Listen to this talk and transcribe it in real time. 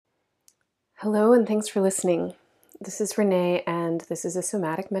Hello, and thanks for listening. This is Renee, and this is a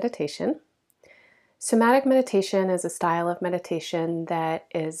somatic meditation. Somatic meditation is a style of meditation that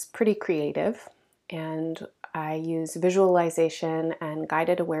is pretty creative, and I use visualization and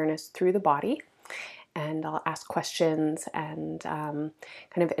guided awareness through the body. And I'll ask questions and kind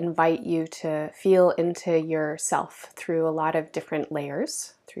of invite you to feel into yourself through a lot of different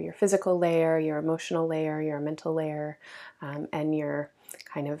layers, through your physical layer, your emotional layer, your mental layer, and your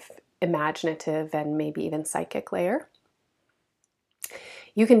kind of imaginative and maybe even psychic layer.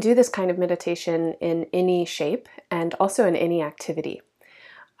 You can do this kind of meditation in any shape and also in any activity.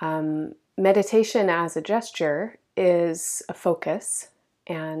 Meditation as a gesture is a focus,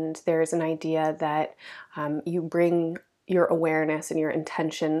 and there's an idea that you bring your awareness and your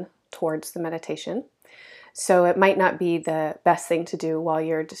intention towards the meditation. So it might not be the best thing to do while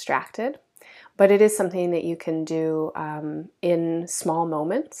you're distracted, but it is something that you can do in small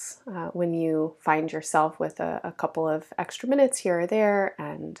moments when you find yourself with a couple of extra minutes here or there.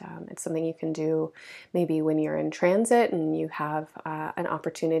 And it's something you can do maybe when you're in transit and you have an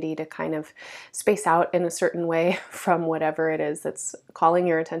opportunity to kind of space out in a certain way from whatever it is that's calling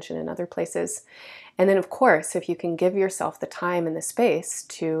your attention in other places. And then, of course, if you can give yourself the time and the space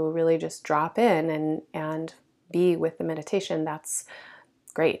to really just drop in and be with the meditation, that's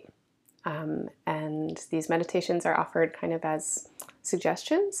great. And these meditations are offered kind of as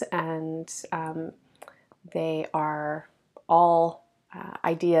suggestions, and they are all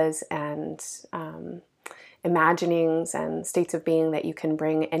ideas and imaginings and states of being that you can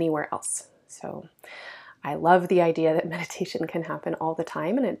bring anywhere else. So I love the idea that meditation can happen all the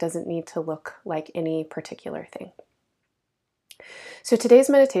time, and it doesn't need to look like any particular thing. So today's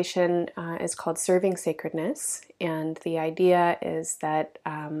meditation is called Serving Sacredness, and the idea is that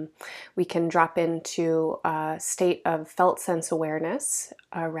we can drop into a state of felt sense awareness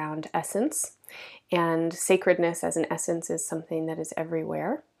around essence, and sacredness as an essence is something that is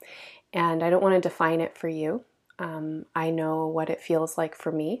everywhere, and I don't want to define it for you. I know what it feels like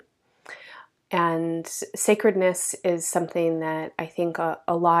for me. And sacredness is something that I think a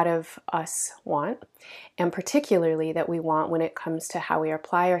lot of us want, and particularly that we want when it comes to how we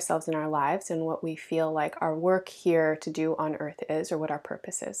apply ourselves in our lives and what we feel like our work here to do on earth is, or what our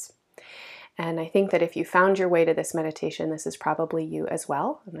purpose is. And I think that if you found your way to this meditation, this is probably you as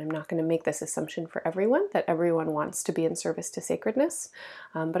well. And I'm not going to make this assumption for everyone, that everyone wants to be in service to sacredness,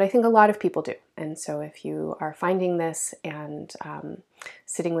 but I think a lot of people do. And so if you are finding this and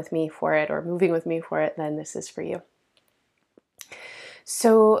sitting with me for it or moving with me for it, then this is for you.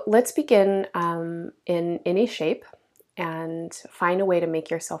 So let's begin in any shape and find a way to make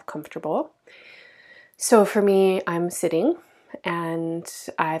yourself comfortable. So for me, I'm sitting, and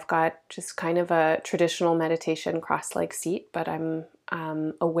I've got just kind of a traditional meditation cross-leg seat, but I'm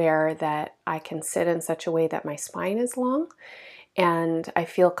aware that I can sit in such a way that my spine is long and I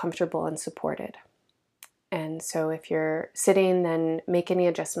feel comfortable and supported. And so if you're sitting, then make any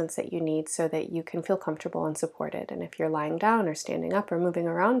adjustments that you need so that you can feel comfortable and supported. And if you're lying down or standing up or moving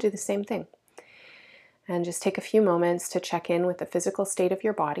around, do the same thing. And just take a few moments to check in with the physical state of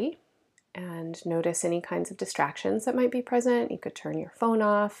your body and notice any kinds of distractions that might be present. You could turn your phone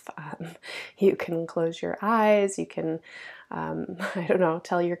off. You can close your eyes. You can, I don't know,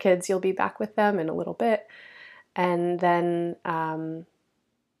 tell your kids you'll be back with them in a little bit. And then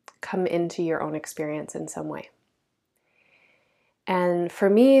come into your own experience in some way. And for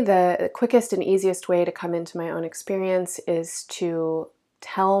me, the quickest and easiest way to come into my own experience is to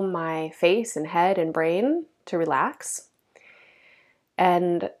tell my face and head and brain to relax.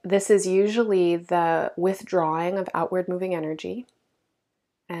 And this is usually the withdrawing of outward moving energy,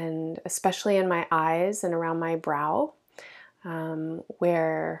 and especially in my eyes and around my brow,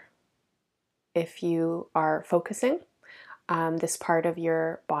 where if you are focusing, this part of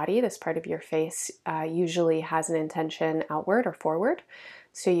your body, this part of your face, usually has an intention outward or forward.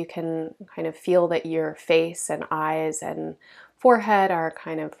 So you can kind of feel that your face and eyes and forehead are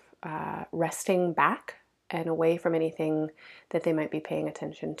kind of resting back and away from anything that they might be paying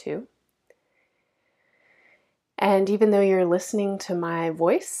attention to. And even though you're listening to my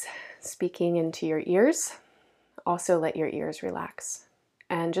voice speaking into your ears, also let your ears relax.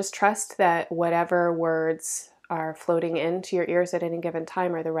 And just trust that whatever words are floating into your ears at any given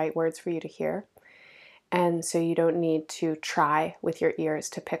time are the right words for you to hear. And so you don't need to try with your ears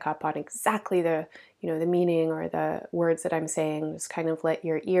to pick up on exactly the meaning or the words that I'm saying. Just kind of let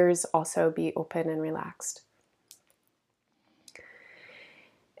your ears also be open and relaxed.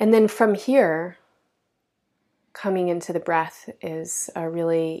 And then from here, coming into the breath is a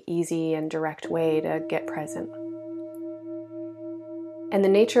really easy and direct way to get present. And the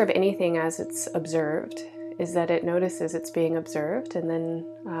nature of anything as it's observed is that it notices it's being observed and then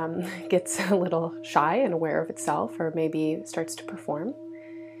gets a little shy and aware of itself, or maybe starts to perform.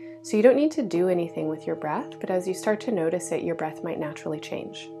 So you don't need to do anything with your breath, but as you start to notice it, your breath might naturally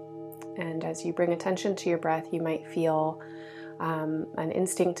change. And as you bring attention to your breath, you might feel an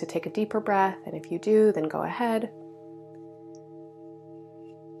instinct to take a deeper breath. And if you do, then go ahead.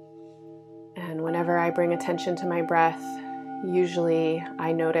 And whenever I bring attention to my breath, usually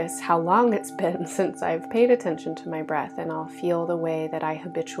I notice how long it's been since I've paid attention to my breath, and I'll feel the way that I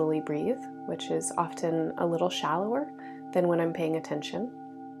habitually breathe, which is often a little shallower than when I'm paying attention.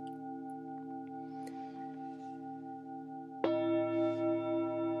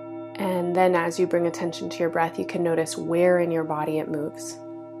 And then as you bring attention to your breath, you can notice where in your body it moves.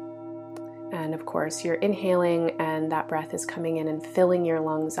 And of course, you're inhaling and that breath is coming in and filling your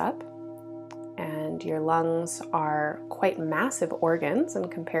lungs up. And your lungs are quite massive organs in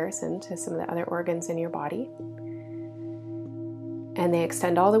comparison to some of the other organs in your body. And they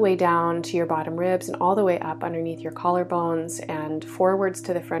extend all the way down to your bottom ribs and all the way up underneath your collarbones and forwards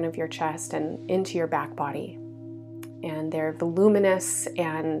to the front of your chest and into your back body. And they're voluminous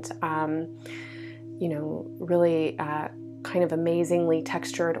and, really kind of amazingly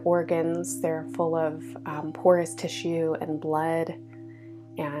textured organs. They're full of porous tissue and blood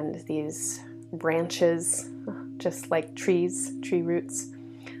and these branches, just like trees, tree roots,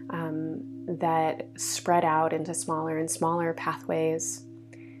 that spread out into smaller and smaller pathways.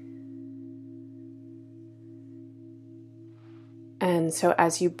 And so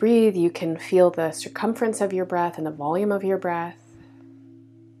as you breathe, you can feel the circumference of your breath and the volume of your breath.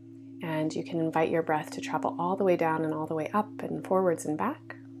 And you can invite your breath to travel all the way down and all the way up and forwards and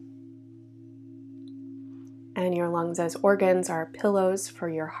back. And your lungs as organs are pillows for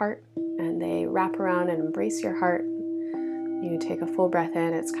your heart, and they wrap around and embrace your heart. You take a full breath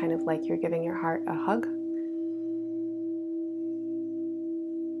in, it's kind of like you're giving your heart a hug.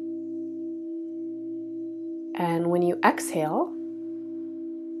 And when you exhale,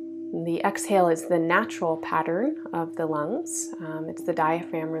 the exhale is the natural pattern of the lungs. It's the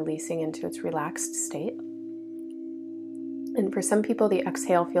diaphragm releasing into its relaxed state. And for some people, the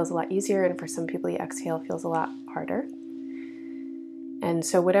exhale feels a lot easier, and for some people, the exhale feels a lot harder. And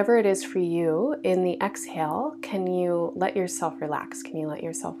so whatever it is for you, in the exhale, can you let yourself relax? Can you let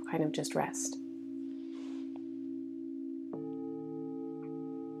yourself kind of just rest?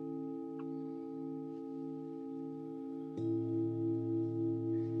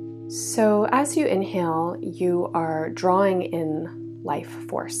 So as you inhale, you are drawing in life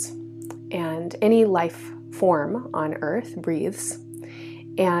force. And any life form on Earth breathes,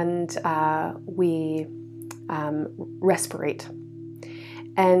 and we respirate.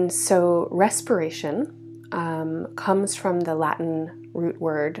 And so respiration comes from the Latin root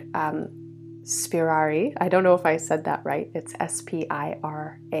word spirare. I don't know if I said that right. It's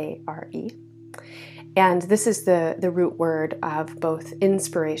spirare. And this is the root word of both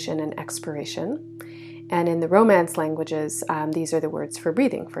inspiration and expiration. And in the Romance languages, these are the words for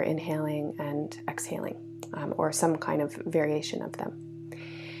breathing, for inhaling and exhaling, or some kind of variation of them.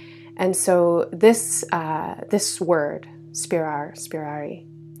 And so this word, spirare,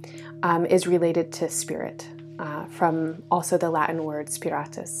 is related to spirit, from also the Latin word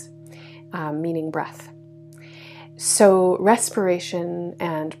spiratus, meaning breath. So respiration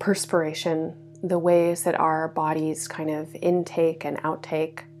and perspiration, the ways that our bodies kind of intake and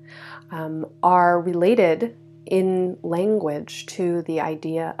outtake, are related in language to the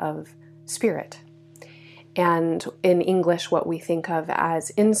idea of spirit. And in English, what we think of as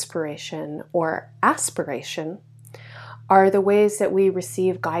inspiration or aspiration are the ways that we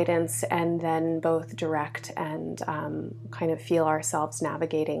receive guidance and then both direct and kind of feel ourselves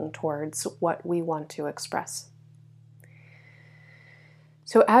navigating towards what we want to express.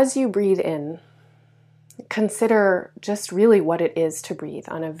 So as you breathe in, consider just really what it is to breathe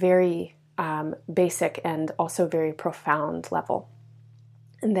on a very basic and also very profound level,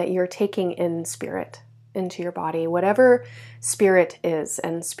 and that you're taking in spirit into your body, whatever spirit is.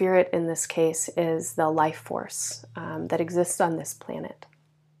 And spirit in this case is the life force that exists on this planet.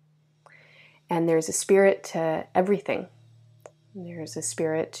 And there's a spirit to everything. There's a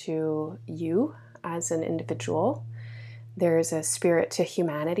spirit to you as an individual. There's a spirit to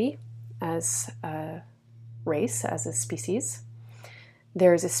humanity as a race, as a species.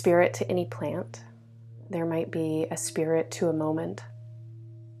 There's a spirit to any plant. There might be a spirit to a moment.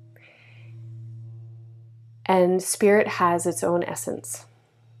 And spirit has its own essence.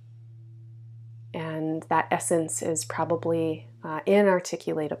 And that essence is probably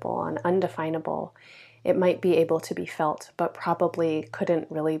inarticulatable and undefinable It might be able to be felt, but probably couldn't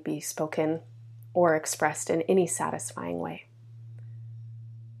really be spoken or expressed in any satisfying way.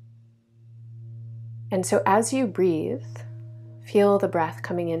 And so as you breathe, feel the breath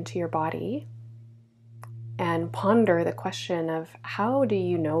coming into your body and ponder the question of, how do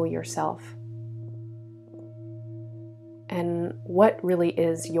you know yourself? And what really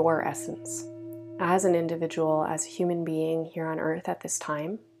is your essence as an individual, as a human being here on earth at this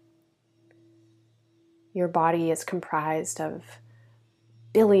time? Your body is comprised of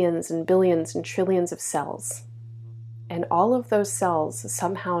billions and billions and trillions of cells. And all of those cells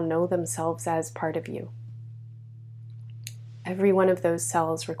somehow know themselves as part of you. Every one of those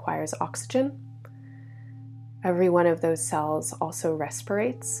cells requires oxygen. Every one of those cells also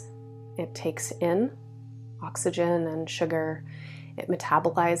respirates. It takes in oxygen and sugar. It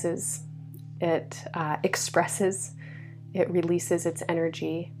metabolizes. It expresses. It releases its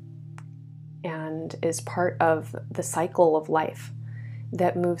energy and is part of the cycle of life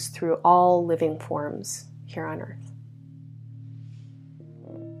that moves through all living forms here on earth.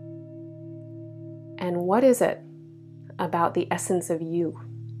 And what is it about the essence of you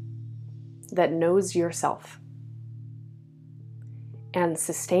that knows yourself and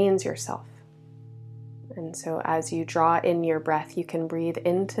sustains yourself? And so as you draw in your breath, you can breathe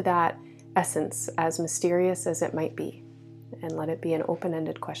into that essence, as mysterious as it might be, and let it be an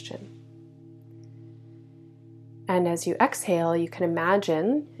open-ended question. And as you exhale, you can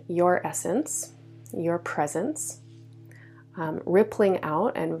imagine your essence, your presence, rippling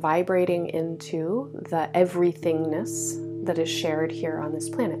out and vibrating into the everythingness that is shared here on this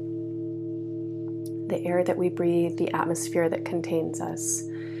planet. The air that we breathe, the atmosphere that contains us,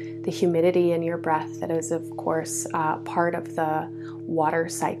 the humidity in your breath that is, of course, part of the water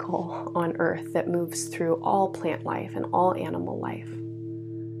cycle on Earth that moves through all plant life and all animal life.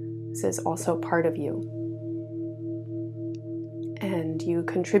 This is also part of you. And you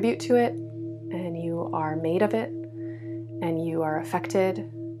contribute to it, and you are made of it, and you are affected,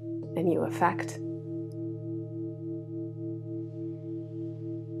 and you affect.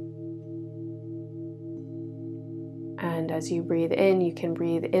 And as you breathe in, you can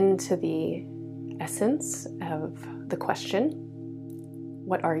breathe into the essence of the question,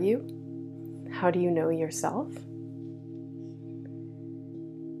 what are you? How do you know yourself?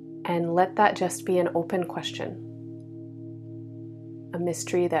 And let that just be an open question, a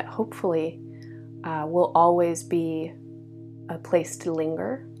mystery that hopefully will always be a place to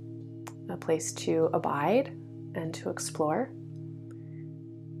linger, a place to abide and to explore.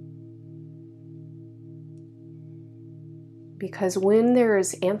 Because when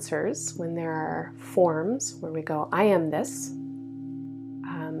there's answers, when there are forms where we go, I am this,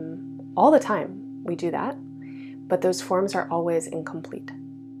 all the time we do that, but those forms are always incomplete.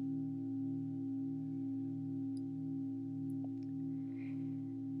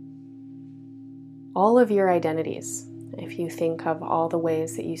 All of your identities, if you think of all the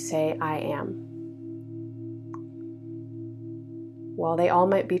ways that you say, I am, while they all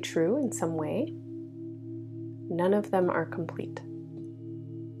might be true in some way, none of them are complete.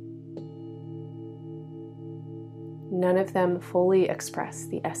 None of them fully express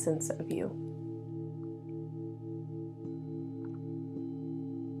the essence of you.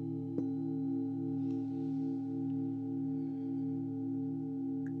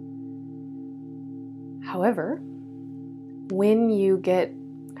 However, when you get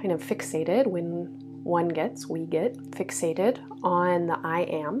kind of fixated, when we get fixated on the I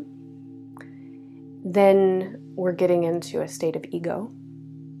am, then we're getting into a state of ego.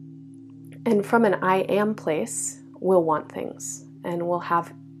 And from an I am place, we'll want things and we'll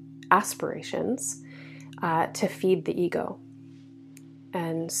have aspirations to feed the ego.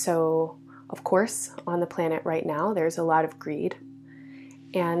 And so, of course, on the planet right now, there's a lot of greed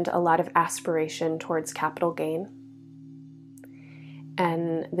and a lot of aspiration towards capital gain.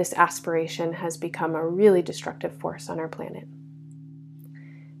 And this aspiration has become a really destructive force on our planet.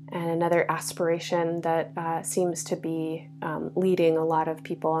 And another aspiration that seems to be leading a lot of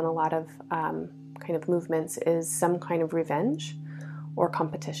people and a lot of kind of movements is some kind of revenge or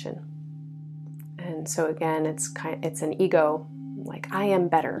competition. And so again, it's an ego, like I am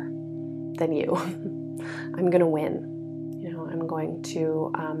better than you. I'm going to win. I'm going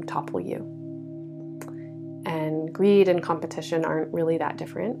to topple you. And greed and competition aren't really that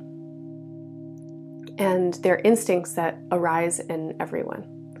different. And they're instincts that arise in everyone.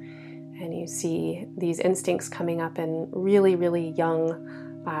 And you see these instincts coming up in really, really young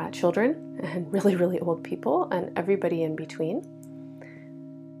children and really, really old people and everybody in between.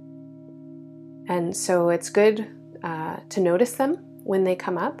 And so it's good to notice them when they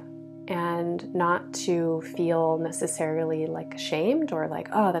come up and not to feel necessarily like ashamed or like,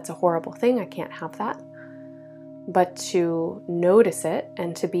 oh, that's a horrible thing, I can't have that, but to notice it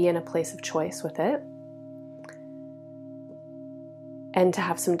and to be in a place of choice with it and to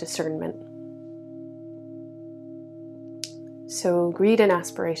have some discernment. So greed and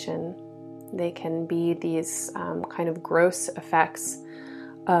aspiration, they can be these kind of gross effects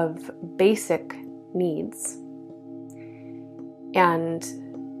of basic needs, and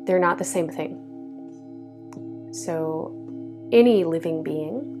they're not the same thing. So any living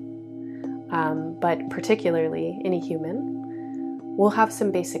being, but particularly any human, will have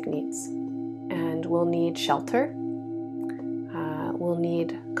some basic needs, and will need shelter, will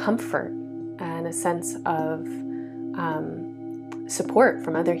need comfort and a sense of support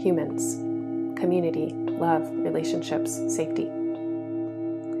from other humans, community, love, relationships, safety.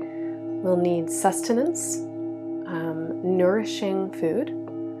 We'll need sustenance, nourishing food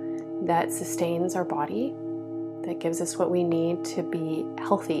that sustains our body, that gives us what we need to be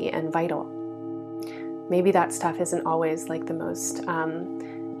healthy and vital. Maybe that stuff isn't always like the most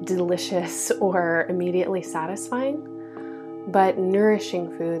delicious or immediately satisfying, but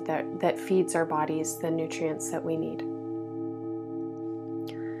nourishing food that feeds our bodies the nutrients that we need.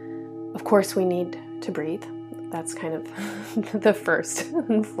 Of course, we need to breathe. That's kind of the first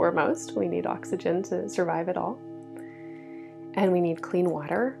and foremost. We need oxygen to survive it all. And we need clean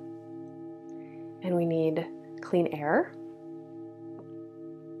water. And we need clean air.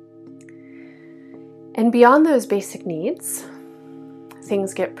 And beyond those basic needs,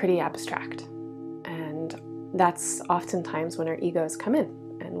 things get pretty abstract. And that's oftentimes when our egos come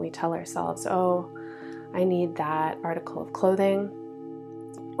in and we tell ourselves, oh, I need that article of clothing,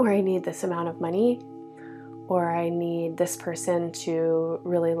 or I need this amount of money, or I need this person to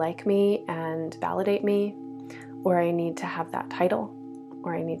really like me and validate me, or I need to have that title,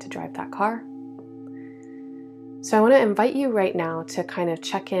 or I need to drive that car. So I want to invite you right now to kind of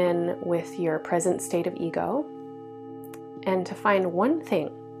check in with your present state of ego and to find one thing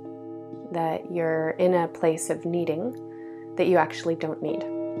that you're in a place of needing that you actually don't need.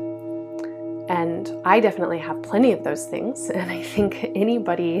 And I definitely have plenty of those things, and I think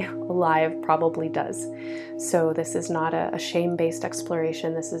anybody alive probably does. So this is not a shame-based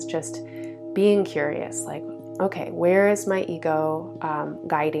exploration. This is just being curious, like, okay, where is my ego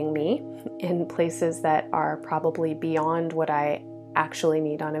guiding me in places that are probably beyond what I actually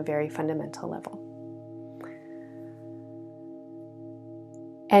need on a very fundamental level?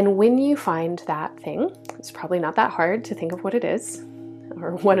 And when you find that thing, it's probably not that hard to think of what it is,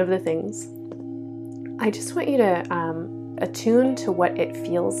 or one of the things. I just want you to attune to what it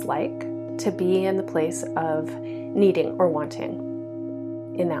feels like to be in the place of needing or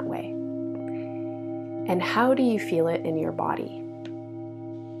wanting in that way. And how do you feel it in your body?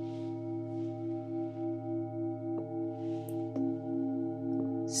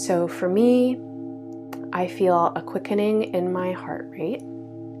 So for me, I feel a quickening in my heart rate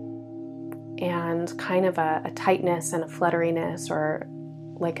and kind of a tightness and a flutteriness, or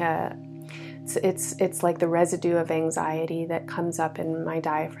like it's like the residue of anxiety that comes up in my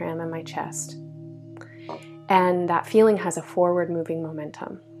diaphragm and my chest. And that feeling has a forward moving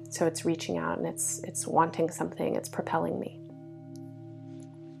momentum. So it's reaching out and it's wanting something, it's propelling me.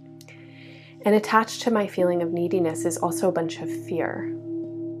 And attached to my feeling of neediness is also a bunch of fear.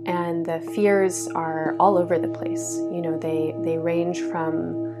 And the fears are all over the place. You know, they range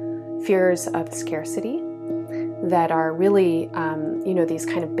from fears of scarcity that are really, these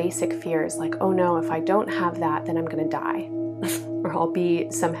kind of basic fears like, oh no, if I don't have that, then I'm going to die, or I'll be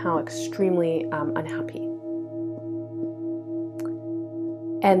somehow extremely unhappy.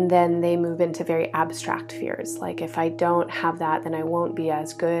 And then they move into very abstract fears, like if I don't have that, then I won't be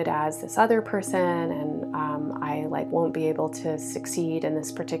as good as this other person, and I won't be able to succeed in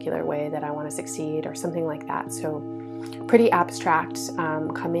this particular way that I want to succeed, or something like that. So pretty abstract,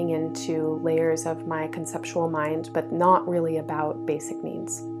 coming into layers of my conceptual mind, but not really about basic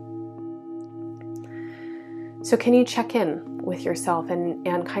needs. So can you check in with yourself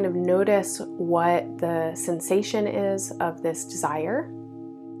and kind of notice what the sensation is of this desire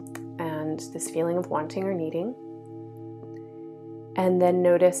and this feeling of wanting or needing? And then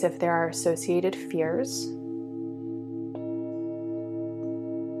notice if there are associated fears.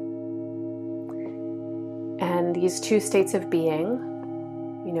 And these two states of being,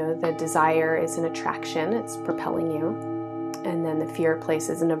 the desire is an attraction, it's propelling you. And then the fear place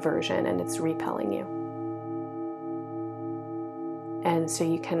is an aversion, and it's repelling you. And so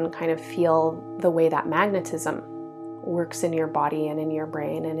you can kind of feel the way that magnetism works in your body and in your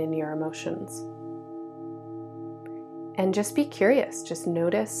brain and in your emotions. And just be curious, just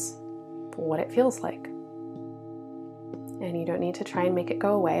notice what it feels like. And you don't need to try and make it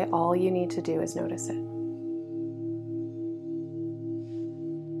go away. All you need to do is notice it.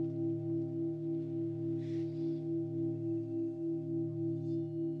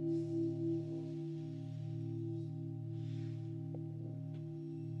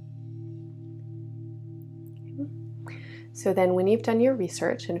 So then when you've done your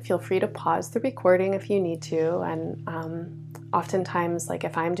research, and feel free to pause the recording if you need to, and oftentimes, like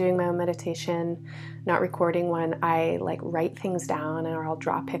if I'm doing my own meditation, not recording one, I like write things down, or I'll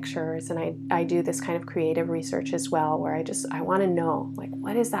draw pictures, and I do this kind of creative research as well, where I want to know, like,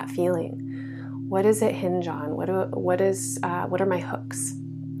 what is that feeling? What does it hinge on? What are my hooks?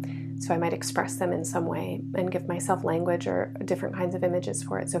 So I might express them in some way and give myself language or different kinds of images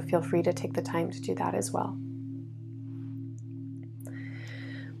for it. So feel free to take the time to do that as well.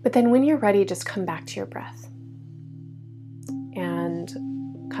 But then when you're ready, just come back to your breath and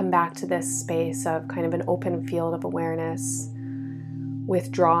come back to this space of kind of an open field of awareness,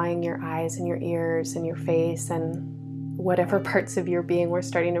 withdrawing your eyes and your ears and your face and whatever parts of your being were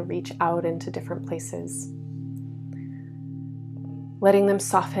starting to reach out into different places. Letting them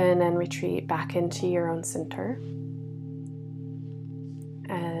soften and retreat back into your own center.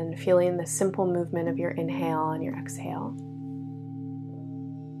 And feeling the simple movement of your inhale and your exhale.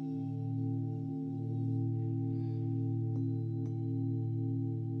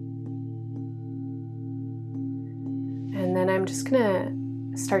 And then I'm just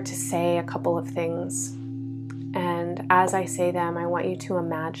going to start to say a couple of things. And as I say them, I want you to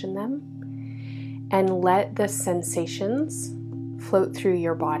imagine them and let the sensations float through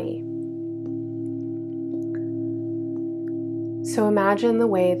your body. So imagine the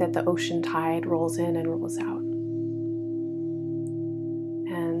way that the ocean tide rolls in and rolls out.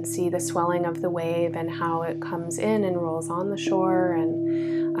 And see the swelling of the wave and how it comes in and rolls on the shore, and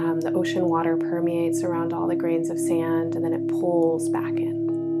the ocean water permeates around all the grains of sand, and then it pulls back in.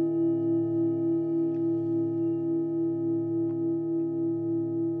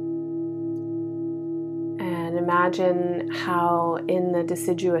 Imagine how in the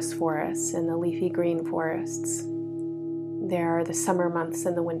deciduous forests, in the leafy green forests, there are the summer months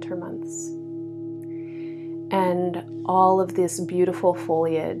and the winter months. And all of this beautiful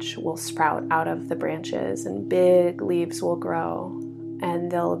foliage will sprout out of the branches, and big leaves will grow,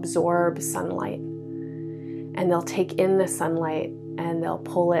 and they'll absorb sunlight. And they'll take in the sunlight and they'll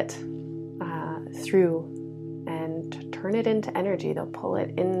pull it through and turn it into energy. They'll pull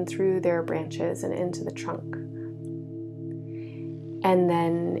it in through their branches and into the trunk. And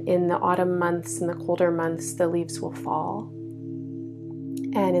then in the autumn months and the colder months, the leaves will fall.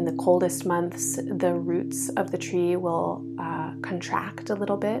 And in the coldest months, the roots of the tree will contract a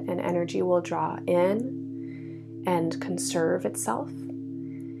little bit, and energy will draw in and conserve itself.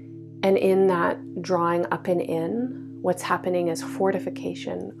 And in that drawing up and in, what's happening is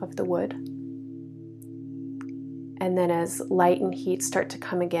fortification of the wood. And then as light and heat start to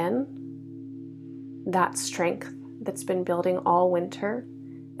come again, that strength that's been building all winter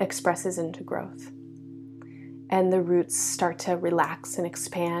expresses into growth. And the roots start to relax and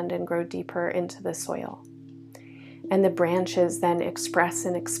expand and grow deeper into the soil. And the branches then express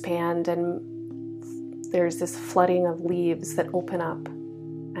and expand, and there's this flooding of leaves that open up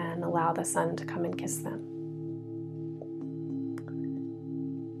and allow the sun to come and kiss them.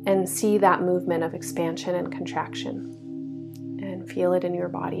 And see that movement of expansion and contraction. And feel it in your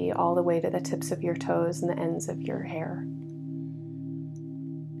body all the way to the tips of your toes and the ends of your hair.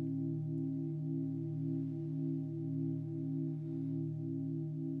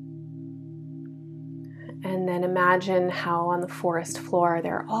 And then imagine how on the forest floor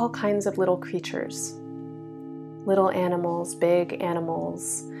there are all kinds of little creatures. Little animals, big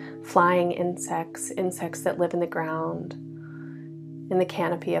animals, flying insects, insects that live in the ground. In the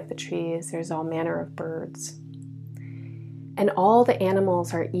canopy of the trees, there's all manner of birds. And all the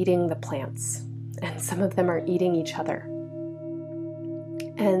animals are eating the plants, and some of them are eating each other.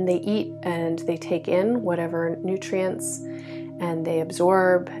 And they eat and they take in whatever nutrients, and they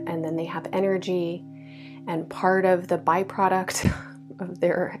absorb, and then they have energy. And part of the byproduct of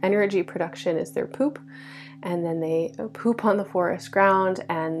their energy production is their poop. And then they poop on the forest ground,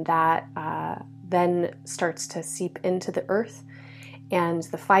 and that then starts to seep into the earth. And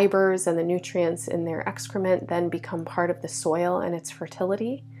the fibers and the nutrients in their excrement then become part of the soil and its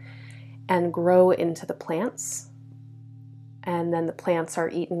fertility and grow into the plants. And then the plants are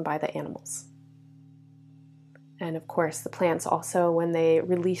eaten by the animals. And of course, the plants also, when they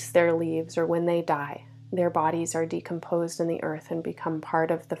release their leaves or when they die, their bodies are decomposed in the earth and become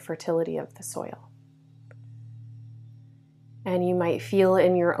part of the fertility of the soil. And you might feel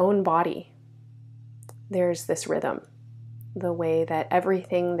in your own body, there's this rhythm, the way that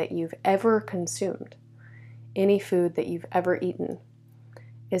everything that you've ever consumed, any food that you've ever eaten,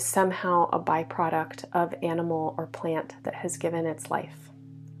 is somehow a byproduct of animal or plant that has given its life,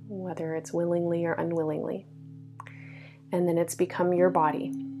 whether it's willingly or unwillingly. And then it's become your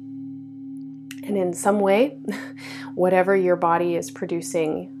body. And in some way, whatever your body is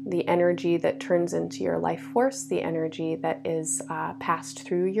producing, the energy that turns into your life force, the energy that is passed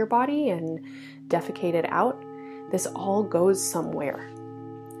through your body and defecated out, this all goes somewhere.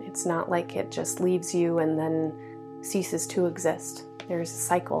 It's not like it just leaves you and then ceases to exist. There's a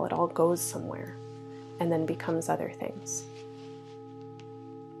cycle. It all goes somewhere and then becomes other things.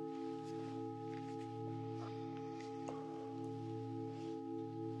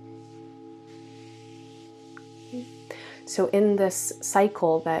 So in this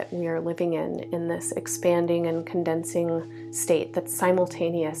cycle that we are living in this expanding and condensing state that's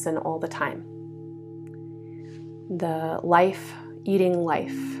simultaneous and all the time, the life eating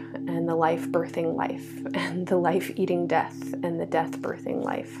life, and the life birthing life, and the life eating death, and the death birthing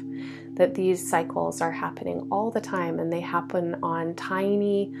life, that these cycles are happening all the time, and they happen on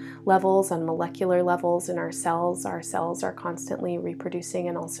tiny levels, on molecular levels in our cells. Our cells are constantly reproducing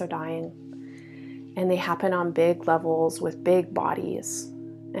and also dying. And they happen on big levels with big bodies,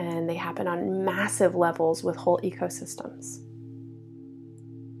 and they happen on massive levels with whole ecosystems.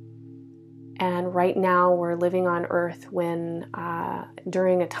 And right now we're living on Earth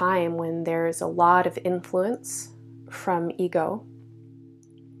during a time when there's a lot of influence from ego.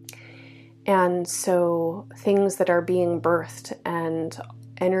 And so things that are being birthed and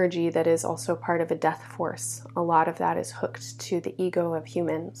energy that is also part of a death force, a lot of that is hooked to the ego of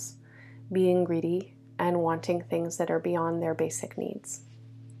humans, being greedy and wanting things that are beyond their basic needs.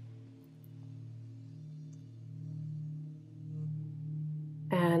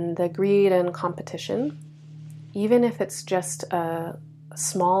 And the greed and competition, even if it's just a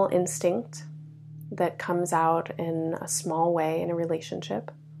small instinct that comes out in a small way in a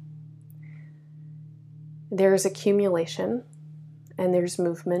relationship, there's accumulation and there's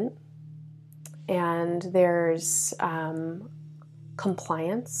movement and there's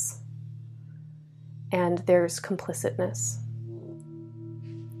compliance and there's complicitness.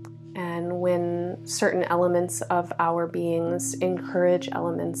 And when certain elements of our beings encourage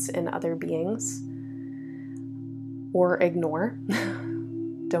elements in other beings or ignore,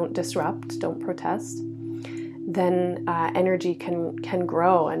 don't disrupt, don't protest, then energy can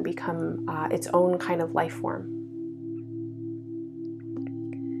grow and become its own kind of life form.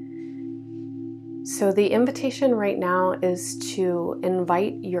 So the invitation right now is to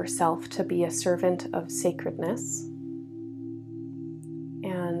invite yourself to be a servant of sacredness.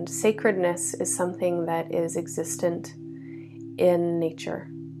 And sacredness is something that is existent in nature.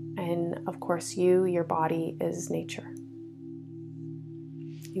 And of course, your body is nature.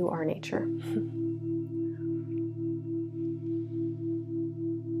 You are nature.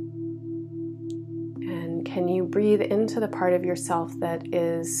 And can you breathe into the part of yourself that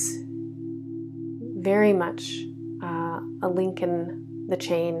is very much a link in the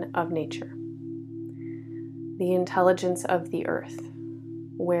chain of nature? The intelligence of the earth,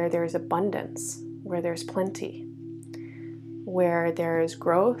 where there's abundance, where there's plenty, where there's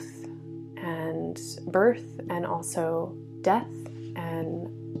growth and birth and also death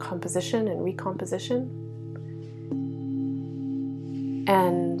and composition and recomposition.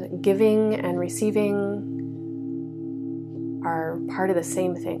 And giving and receiving are part of the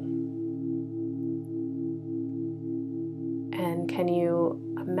same thing. And can you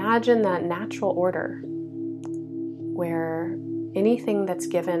imagine that natural order where anything that's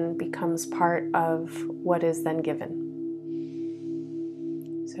given becomes part of what is then given?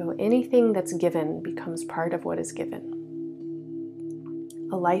 So anything that's given becomes part of what is given.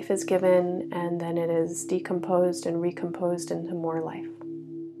 A life is given and then it is decomposed and recomposed into more life.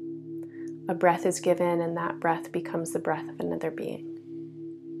 A breath is given and that breath becomes the breath of another being.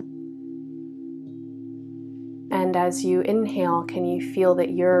 And as you inhale, can you feel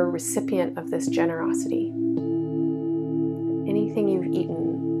that you're a recipient of this generosity? Anything you've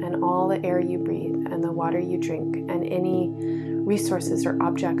eaten and all the air you breathe and the water you drink and any resources or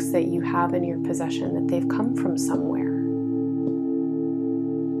objects that you have in your possession, that they've come from somewhere.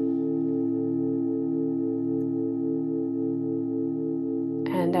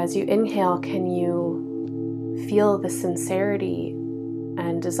 And as you inhale, can you feel the sincerity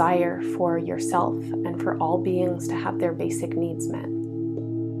and desire for yourself and for all beings to have their basic needs met?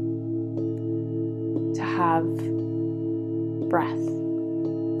 To have breath,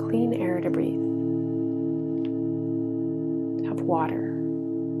 clean air to breathe, water,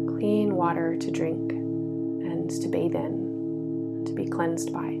 clean water to drink and to bathe in, and to be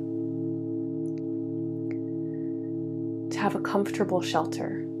cleansed by. To have a comfortable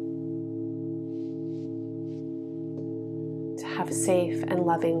shelter. To have safe and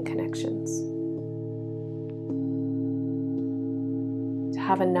loving connections. To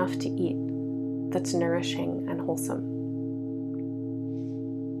have enough to eat that's nourishing and wholesome.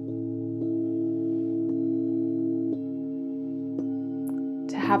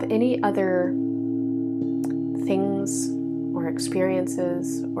 To have any other things or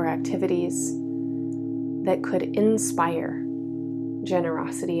experiences or activities that could inspire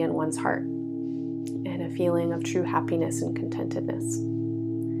generosity in one's heart and a feeling of true happiness and contentedness.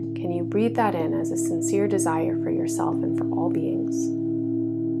 Can you breathe that in as a sincere desire for yourself and for all beings?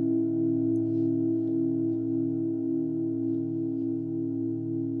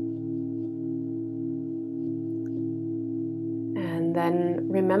 And then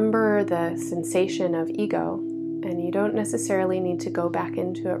remember the sensation of ego, and you don't necessarily need to go back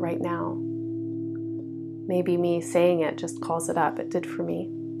into it right now. Maybe me saying it just calls it up. It did for me.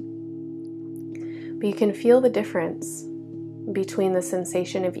 But you can feel the difference between the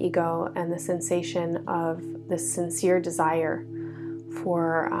sensation of ego and the sensation of this sincere desire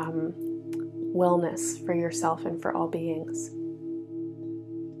for wellness for yourself and for all beings.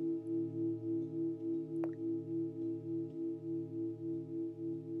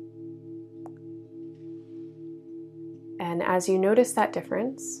 And as you notice that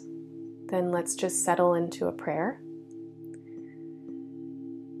difference, then let's just settle into a prayer.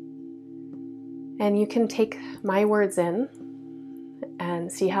 And you can take my words in and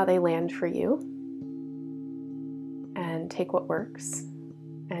see how they land for you, and take what works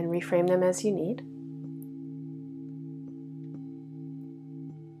and reframe them as you need.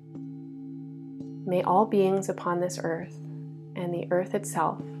 May all beings upon this earth and the earth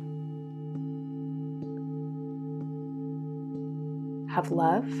itself have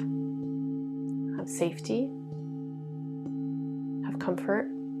love, have safety, have comfort,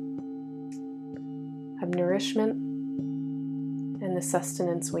 have nourishment, and the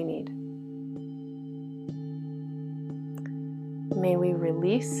sustenance we need. May we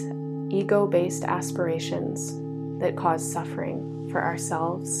release ego-based aspirations that cause suffering for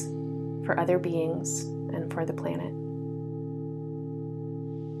ourselves, for other beings, and for the planet.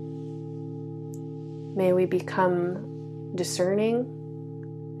 May we become discerning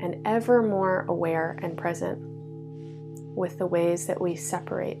and ever more aware and present with the ways that we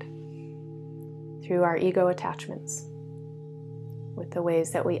separate through our ego attachments, with the ways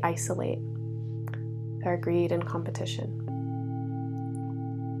that we isolate with our greed and competition.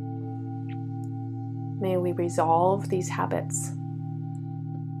 May we resolve these habits.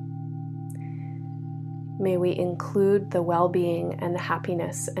 May we include the well-being and the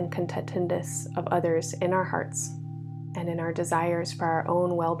happiness and contentedness of others in our hearts and in our desires for our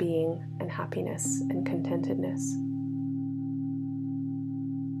own well-being and happiness and contentedness.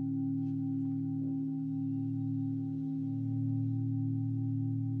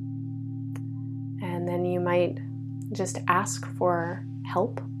 And then you might just ask for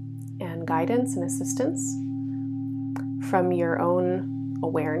help and guidance and assistance from your own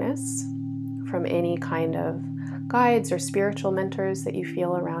awareness, from any kind of guides or spiritual mentors that you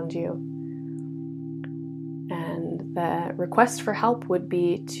feel around you. And the request for help would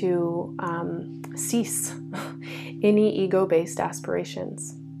be to cease any ego-based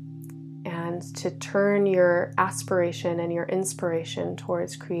aspirations and to turn your aspiration and your inspiration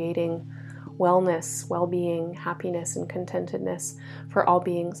towards creating wellness, well-being, happiness, and contentedness for all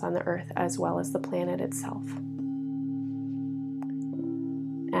beings on the earth as well as the planet itself.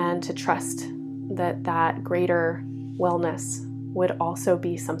 And to trust that that greater wellness would also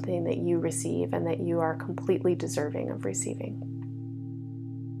be something that you receive and that you are completely deserving of receiving.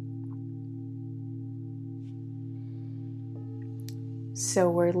 So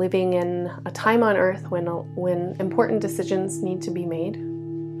we're living in a time on earth when important decisions need to be made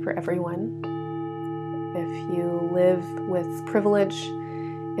for everyone. If you live with privilege,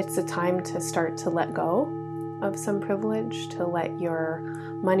 it's a time to start to let go of some privilege, to let your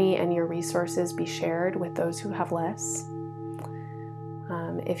money and your resources be shared with those who have less.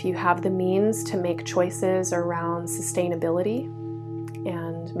 If you have the means to make choices around sustainability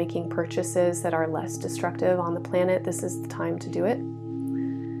and making purchases that are less destructive on the planet, this is the time to do it.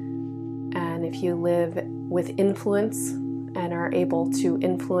 And if you live with influence and are able to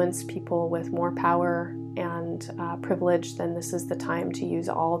influence people with more power and privilege, then this is the time to use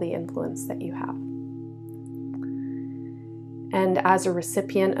all the influence that you have. And as a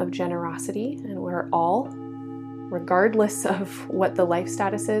recipient of generosity, and we're all regardless of what the life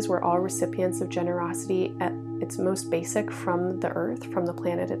status is, we're all recipients of generosity at its most basic from the earth, from the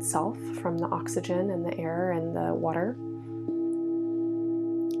planet itself, from the oxygen and the air and the water.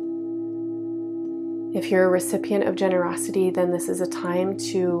 If you're a recipient of generosity, then this is a time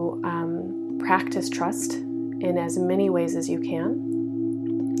to practice trust in as many ways as you can,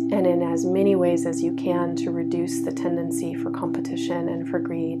 and in as many ways as you can to reduce the tendency for competition and for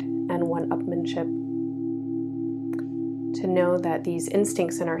greed and one-upmanship. To know that these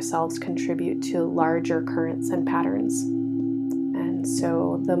instincts in ourselves contribute to larger currents and patterns. And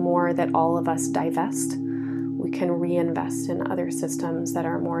so the more that all of us divest, we can reinvest in other systems that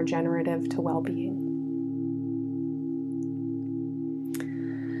are more generative to well-being.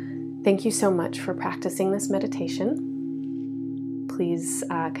 Thank you so much for practicing this meditation. Please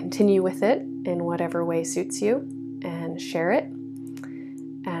continue with it in whatever way suits you and share it.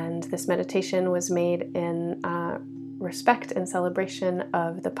 And this meditation was made in respect and celebration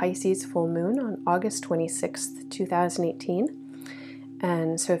of the Pisces full moon on August 26th, 2018.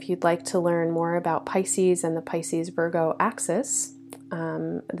 And so if you'd like to learn more about Pisces and the Pisces-Virgo axis,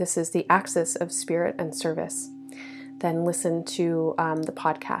 this is the axis of spirit and service, then listen to the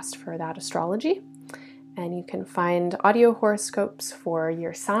podcast for that astrology. And you can find audio horoscopes for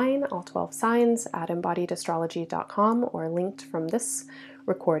your sign, all 12 signs, at embodiedastrology.com or linked from this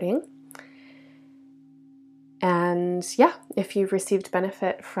recording. And yeah, if you've received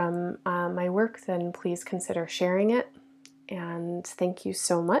benefit from my work, then please consider sharing it. And thank you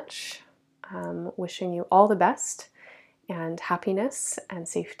so much. Wishing you all the best and happiness and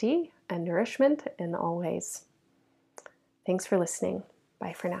safety and nourishment in all ways. Thanks for listening.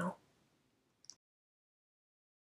 Bye for now.